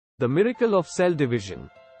The miracle of cell division.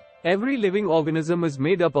 Every living organism is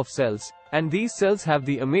made up of cells, and these cells have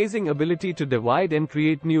the amazing ability to divide and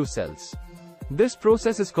create new cells. This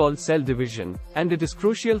process is called cell division, and it is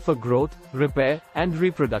crucial for growth, repair, and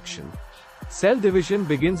reproduction. Cell division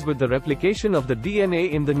begins with the replication of the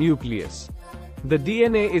DNA in the nucleus. The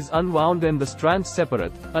DNA is unwound and the strands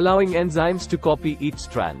separate, allowing enzymes to copy each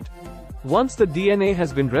strand. Once the DNA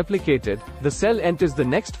has been replicated, the cell enters the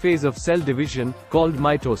next phase of cell division, called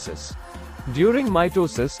mitosis. During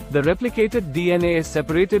mitosis, the replicated DNA is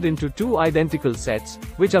separated into two identical sets,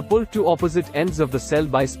 which are pulled to opposite ends of the cell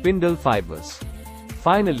by spindle fibers.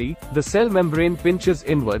 Finally, the cell membrane pinches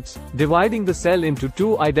inwards, dividing the cell into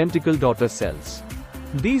two identical daughter cells.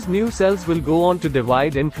 These new cells will go on to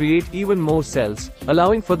divide and create even more cells,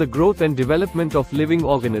 allowing for the growth and development of living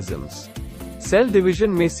organisms. Cell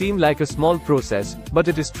division may seem like a small process, but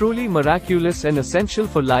it is truly miraculous and essential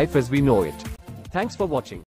for life as we know it. Thanks for watching.